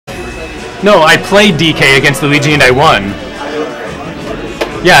No, I played DK against Luigi and I won.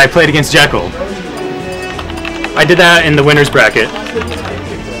 Yeah, I played against Jekyll. I did that in the winner's bracket.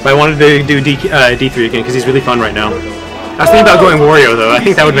 But I wanted to do D3 again because he's really fun right now. I was thinking about going Wario though. I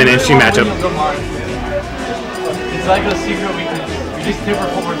think that would have been an interesting matchup. It's like a secret weakness. You just never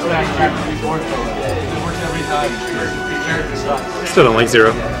forward slash back to these board codes. It works every time. Your character sucks. Still don't like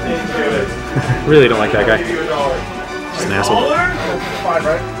Zero. Really don't like that guy. Just an asshole.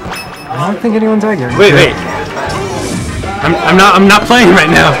 I don't think anyone's arguing. Wait. I'm not playing right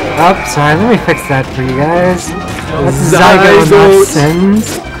now. Oh, sorry, let me fix that for you guys. That's Zygo, not Sins.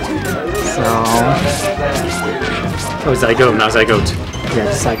 So... Oh, Zygo, not Zygote. Yeah,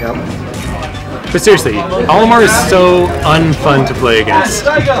 just Zygo. But seriously, Olimar is so unfun to play against.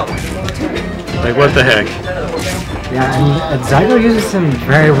 Like, what the heck? Yeah, and Zygo uses him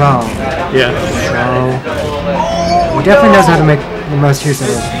very well. Yeah. So... he definitely knows how to make the most use of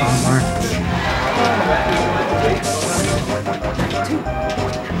Olimar.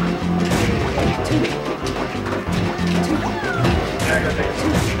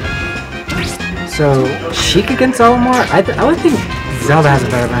 So, Sheik against Olimar? I would think Zelda has a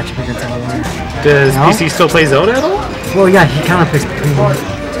better matchup against Olimar. Does PC still play Zelda at all? Well, yeah, he kind of picks between them.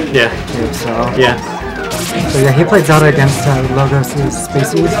 Yeah. Too, so. Yeah. So yeah, he played Zelda against Logos'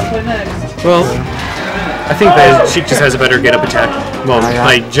 Spaceys. Well, I think that Sheik just has a better get-up attack. Well, yeah.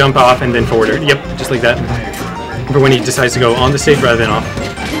 like jump off and then forwarder. Yep, just like that. For when he decides to go on the stage rather than off.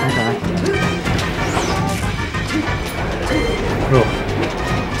 Okay. Oh.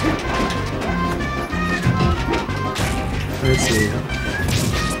 Let's see.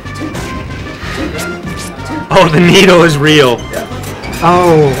 Oh, the needle is real.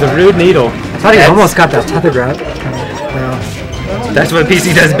 Oh, The rude needle. I thought he almost got that tether grab. Well, That's what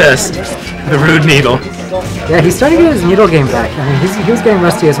PC does best. The rude needle. yeah, he's starting to get his needle game back. I mean, he was getting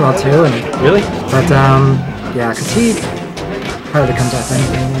rusty as well too. And Really? but yeah, because he hardly comes off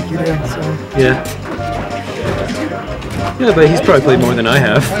anything like you do. So. Yeah. Yeah, but he's probably played more than I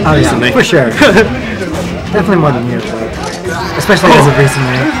have recently. Yeah, for sure. Definitely more than you, but especially as of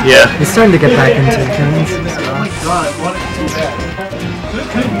recently. Yeah. He's starting to get back into things.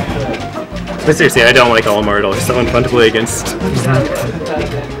 But seriously, I don't like Olimar at all. He's so unfun to play against.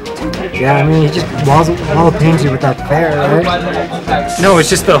 Yeah, I mean, he just wall pains you with that fair, right? No, it's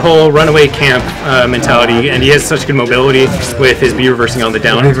just the whole runaway camp mentality, and he has such good mobility with his B reversing on the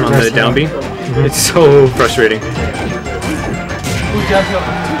down B. It's so frustrating.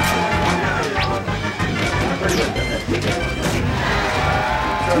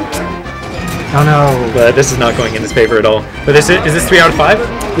 Oh no. But this is not going in his favor at all. But is this 3 out of 5?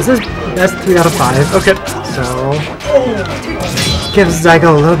 That's 3 out of 5. Okay. So gives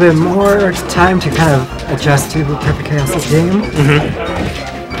Zygo a little bit more time to kind of adjust to Perfect Chaos' game.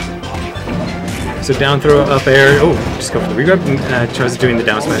 So down throw, up air. Oh, just go for the regrab. Tries doing the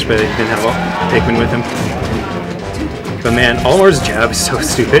down smash, but he didn't have Pikmin with him. But man, Olimar's jab is so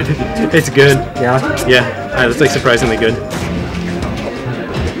stupid. It's good. Yeah. Yeah, it's like surprisingly good.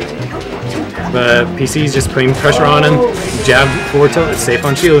 But PC's just putting pressure on him. Jab forward tilt, it's safe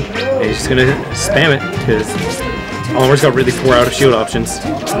on shield. And he's just gonna spam it because Olimar's got really poor out of shield options.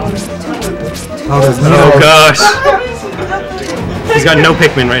 Oh gosh. He's got no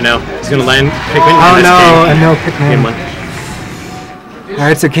Pikmin right now. He's gonna land Pikmin. Oh no, and no Pikmin. Game 1.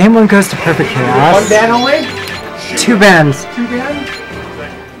 Alright, so game 1 goes to Perfect Chaos. 1 ban only? 2 bans. 2 bans?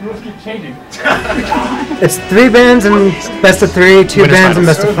 You must keep changing. It's 3 bans and best of 3, 2 Winners bans and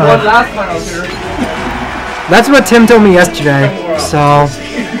finals. best of 5. One last time I was here. That's what Tim told me yesterday, so...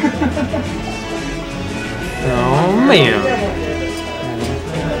 Oh man.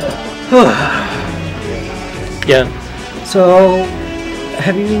 Yeah. So,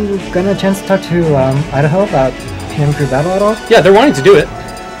 have you gotten a chance to talk to Idaho about PM Crew Battle at all? Yeah, they're wanting to do it.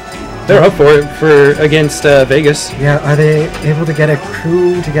 They're up for it against Vegas. Yeah, are they able to get a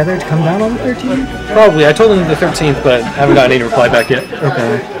crew together to come down on the 13th? Probably. I told them the 13th, but haven't gotten any reply back yet.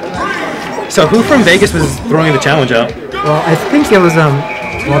 Okay. So who from Vegas was throwing the challenge out? Well, I think it was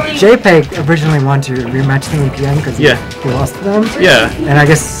well, JPEG originally wanted to rematch them in PM because he lost to them. Yeah. And I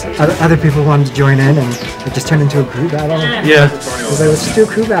guess other people wanted to join in, and it just turned into a crew battle. Yeah. I was like, let's just do a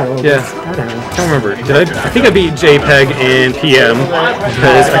crew battle. Yeah. I don't remember. I think I beat JPEG in PM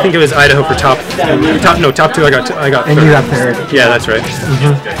because I think it was Idaho for top 2. I got third. And you got third. Yeah, that's right.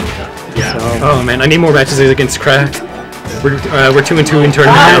 Yeah. So. Oh man, I need more matches against Crack. We're 2-2 in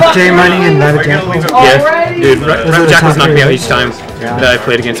tournament now. J Money and Rabbit Jackal. Yeah, dude, Rabbit Jackal's knocked me out each time that I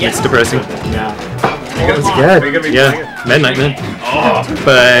played against him. It's depressing. Yeah. That was good. Yeah. Meta Knight, man.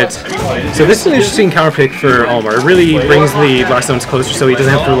 But, so this is an interesting counter pick for Olimar. It really brings the blast zones closer so he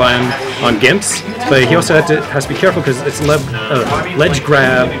doesn't have to rely on gimps. But he also has to be careful because it's ledge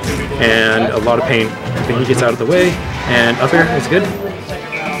grab and a lot of pain. I think he gets out of the way. And up air is good.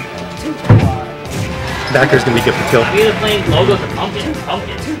 Back air's going to be good for kill.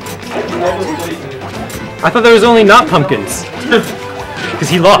 I thought there was only not pumpkins. Because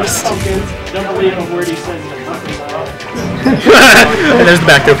he lost. And there's the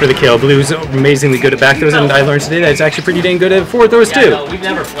back throw for the kill. Blue's amazingly good at back throws, and I learned today that it's actually pretty dang good at forward throws too. No, we've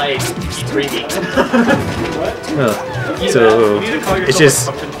never played E3 games. So it's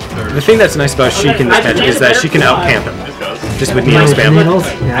just the thing that's nice about Sheik in this match is that she can out camp him just with needle spam.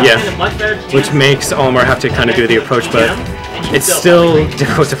 Yeah, which makes Olimar have to kind of do the approach, but it's still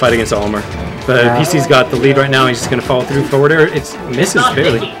difficult to fight against Olimar. But PC's got the lead right now. He's just going to follow through forward air. It misses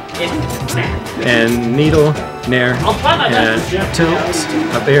barely. And needle, nair, and tilt,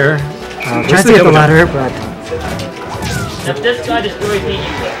 up air. Trying to get the ladder, but... If this guy destroys me,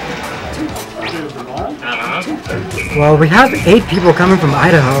 Well, we have 8 people coming from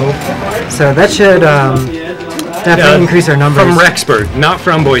Idaho, so that should definitely increase our numbers. From Rexburg, not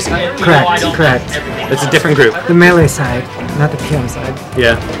from Boise. Correct, correct. It's a different group. The melee side, not the PM side.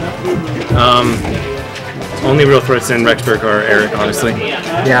 Yeah. Only real threats in Rexburg are Eric, honestly.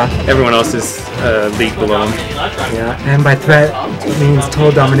 Yeah. Everyone else is league below him. Yeah, and by threat it means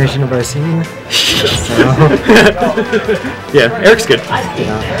total domination of our scene. So. Yeah, Eric's good.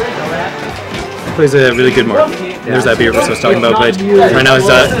 Yeah. Plays a really good mark. There's that beer I was talking about, but right now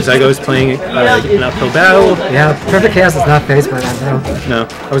Zygo is playing an uphill battle. Yeah, Perfect Chaos is not phased by that though. No,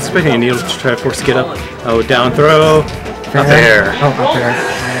 I was expecting a needle to try to force get up. Oh, down throw. Up air. Oh, up air.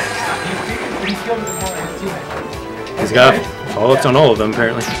 He's got follow-ups on all of them,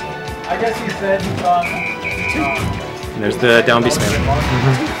 apparently. And there's the down B spam.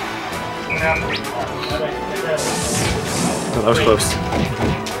 Oh, that was close.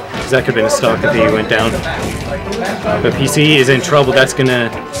 That could have been a stock if he went down. But PC is in trouble. That's going to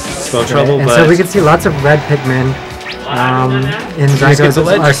spell trouble. And but so we can see lots of red Pikmin in Zygo's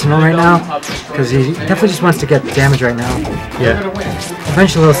arsenal right now. Because he definitely just wants to get damage right now. Yeah.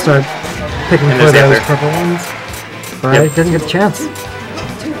 Eventually he'll start picking for those purple ones. But he doesn't get the chance.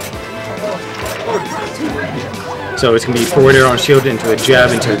 So it's going to be forward air on shield into a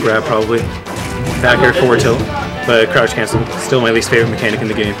jab into a grab probably. Back air forward tilt. But crouch cancel. Still my least favorite mechanic in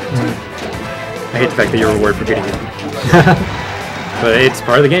the game. I hate the fact that you're rewarded for getting it. But it's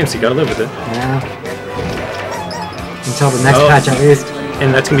part of the game, so you gotta live with it. Yeah. Until the next patch at least.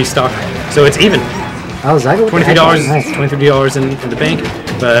 And that's going to be stock. So it's even. Oh, Zygo with $23, nice. $23 in the bank,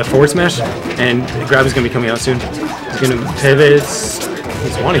 but forward smash, and grab is going to be coming out soon. He's going to pivot,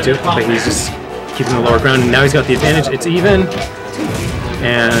 he's wanting to, but he's just keeping the lower ground, and now he's got the advantage. It's even,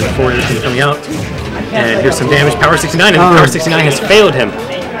 and forward is coming out, and here's some damage. Power 69, and Power 69 has failed him.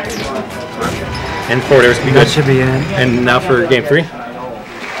 And forward air is going to be good. That should be it. And now for game 3.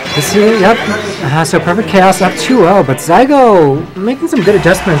 Yep. So Perfect Chaos up 2-0, but Zygo making some good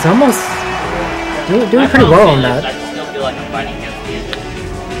adjustments, almost doing pretty well on that. I still feel like I'm fighting against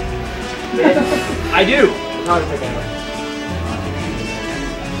the I do.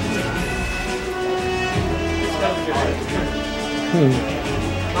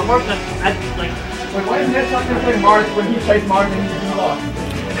 I'm working at like. Why isn't that not going to play Mars when he plays Mars and he lost?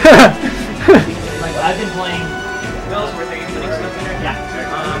 Like I've been playing. Yeah.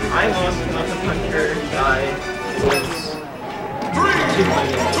 I lost not the puncher guy.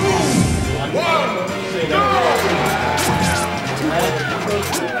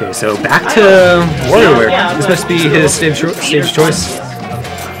 Okay, so back to WarioWare. This must be his stage choice.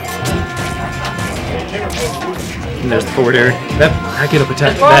 And there's the forward air. That get up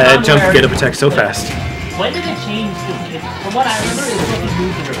attack, that jump get up attack so fast. When did it change? From what I remember, it was supposed to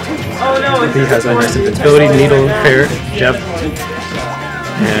move in reverse. Oh no! He has a nice invincibility, needle, fair, jab.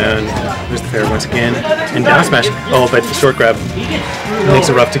 And there's the fair once again. And down smash. Oh, but the short grab makes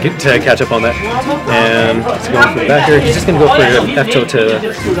it rough to catch up on that. And he's going for the back air. He's just going to go for F tilt to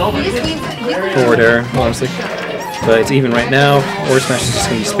forward air, honestly. But it's even right now. Forward smash is just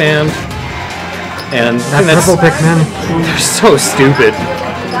going to be spammed. And that purple Pikmin. They're so stupid.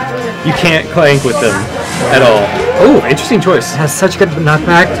 You can't clank with them at all. Oh, interesting choice. It has such good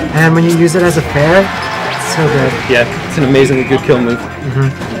knockback, and when you use it as a fair, it's so good. Yeah, it's an amazingly good kill move.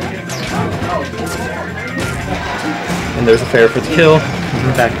 And there's a fair for the kill.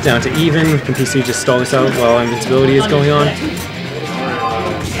 Back down to even. Can PC just stall this out while invincibility is going on?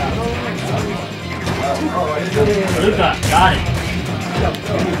 Luca, got it.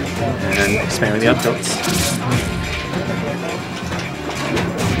 And spamming the up tilts.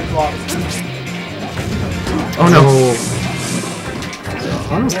 Oh no.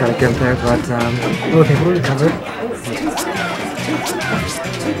 Almost got a gun there, but okay, we'll recover.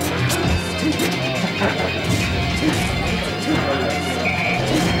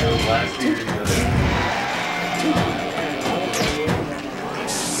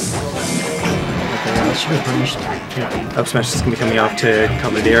 Should be punished. Yeah. Up smash is going to be coming off to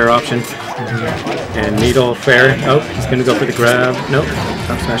combo the air option. And needle, fair. Oh, he's going to go for the grab. Nope.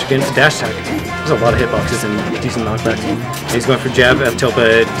 Up smash again. Dash attack. There's a lot of hitboxes and decent knockback. And he's going for jab, up tilt,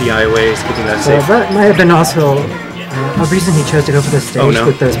 but DI away. He's keeping that safe. Well, that might have been also a reason he chose to go for the stage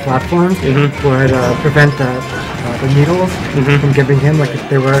with those platforms, where it prevent the needles from giving him like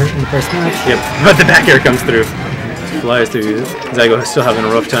they were in the first match. Yep, but the back air comes through. Flies through. Zygo is still having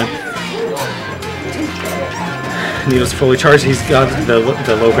a rough time. Needles fully charged. He's got the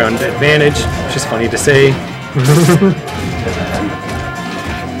low ground advantage, which is funny to say.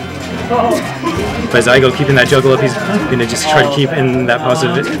 But Zygo keeping that juggle up, he's going to just try to keep in that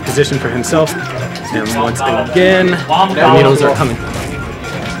positive position for himself. And once again, the needles are coming.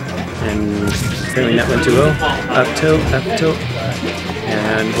 And apparently net went too low. Up tilt,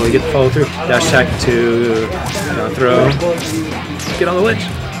 and will he get the follow through? Dash attack to throw. Get on the ledge.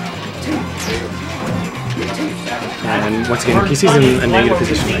 And once again, he sees in a negative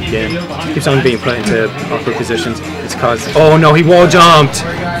position again. Keeps on being put into awkward positions. It's caused. Oh no, he wall jumped!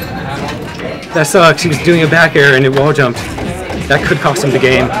 That sucks. He was doing a back air and it wall jumped. That could cost him the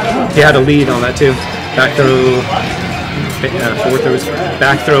game. He had a lead on that too. Back throw, forward throws,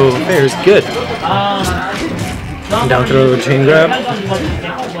 back throw, fair's good. Down throw, chain grab.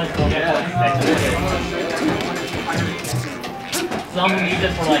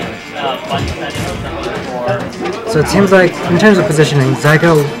 So it seems like, in terms of positioning,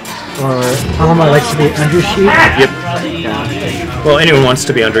 Zygo or Olimar likes to be under Sheik. Yep. Well, anyone wants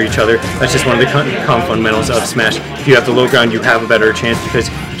to be under each other. That's just one of the common fundamentals of Smash. If you have the low ground, you have a better chance because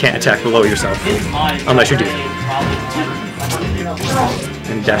you can't attack below yourself, unless you do.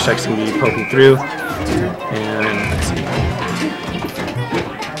 And dash X can be poking through. And let's see.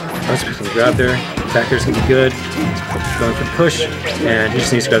 Let's put some grab there. Back air's gonna be good. Going for the push, and he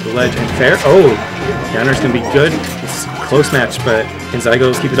just needs to grab the ledge and fair. Oh, down air's gonna be good. It's a close match, but can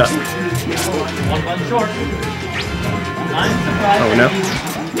Zygo keep it up? Oh no.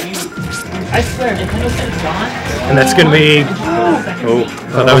 I swear, And that's gonna be. Oh,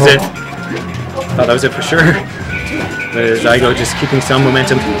 thought that was it. Thought that was it for sure. But Zygo just keeping some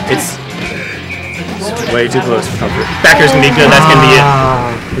momentum. It's way too close for comfort. Back air's gonna be good. That's gonna be it.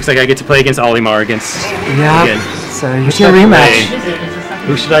 Looks like I get to play against Olimar again. So you should rematch.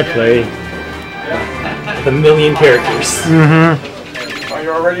 Who should I play? The million characters. Are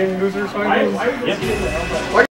you already in losers finals? Yep.